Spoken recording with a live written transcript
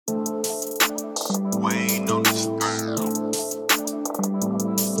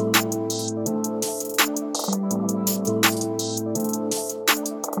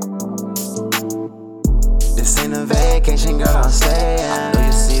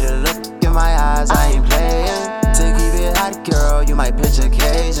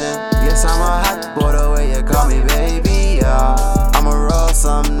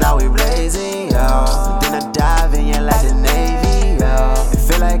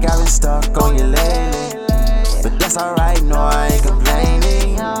stuck on you lately, but that's alright, no, I ain't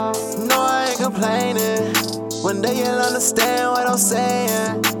complaining. No, I ain't complaining. One day you'll understand what I'm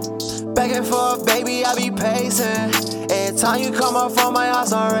saying. Back and forth, baby, I be pacing. Every time you come up from my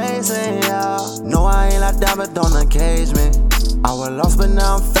house, I'm racing, yeah. No, I ain't like that, but don't engage me. I was lost, but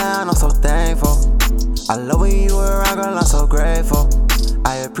now I'm found, I'm so thankful. I love when you around, girl, I'm so grateful.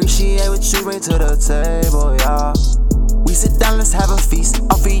 I appreciate what you bring to the table, yeah. We sit down, let's have a feast.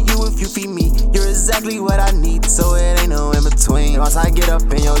 I'll feed you if you feed me. You're exactly what I need, so it ain't no in between. Once I get up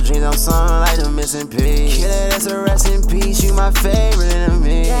in your dreams, I'm something like the missing piece. Killer, that's a rest in peace, you my favorite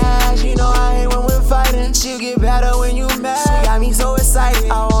enemy. Yeah, you know I hate when we're fighting. She'll get better when you mad. She got me so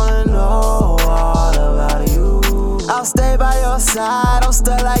excited. I wanna know all about you. I'll stay by your side, I'm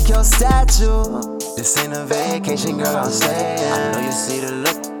stuck like your statue. This ain't a vacation, girl, I'm staying. I know you see the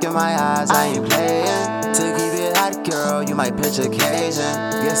look in my eyes, I ain't playing. To keep it hot, girl, you might pitch occasion.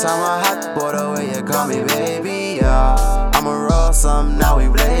 Yes, I'm a hot boy, the way you call me baby, yeah. I'ma roll some, now we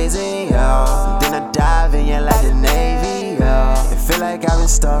blazing, yeah. Then I dive in you like the Navy, yeah. It feel like I've been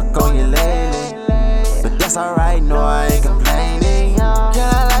stuck on you lately, but that's alright, no, I ain't complaining. Girl,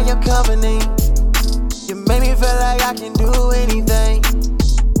 I like your company. You make me feel like I can do anything.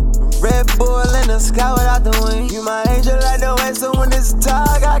 Red Bull in the sky without the wing. You my angel like the way, so when it's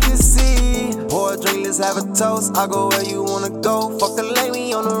dark I can see. Pour a drink, let's have a toast. I go where you wanna go. Fuck the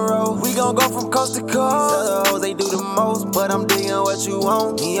lady on the road. We gon' go from coast to coast. These other hoes, they do the most, but I'm digging what you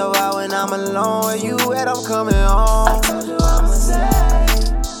want. Me about when I'm alone. Where you at, I'm coming home. I told you I'ma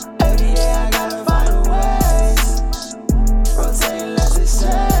stay. Every day I gotta find a ways. Rotate, let's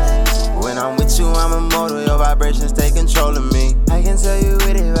exchange. When I'm with you, I'm immortal. Your vibrations take control of me. I can tell you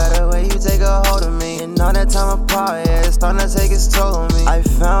with it by the way you take a hold of me. And all that time apart, yeah, it's starting to take its toll on me. I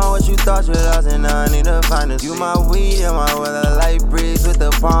found what you thought you lost, and now I need to find it. You my weed and my weather, light breeze with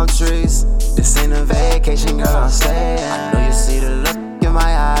the palm trees. This ain't a vacation, girl, I'm staying. I know you see the look in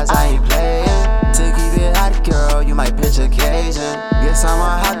my eyes, I ain't playing. To keep it hot, girl, you might pitch occasion. Yes, I'm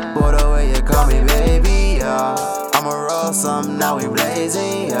a hot boy, the way you call me baby, yeah. I'ma roll some, now we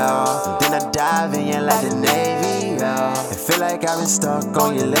blazing, yeah. Then I dive in you like the Navy, yeah. It feel like I've been stuck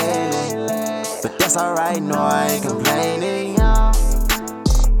on you lately, but that's alright, no, I ain't complaining.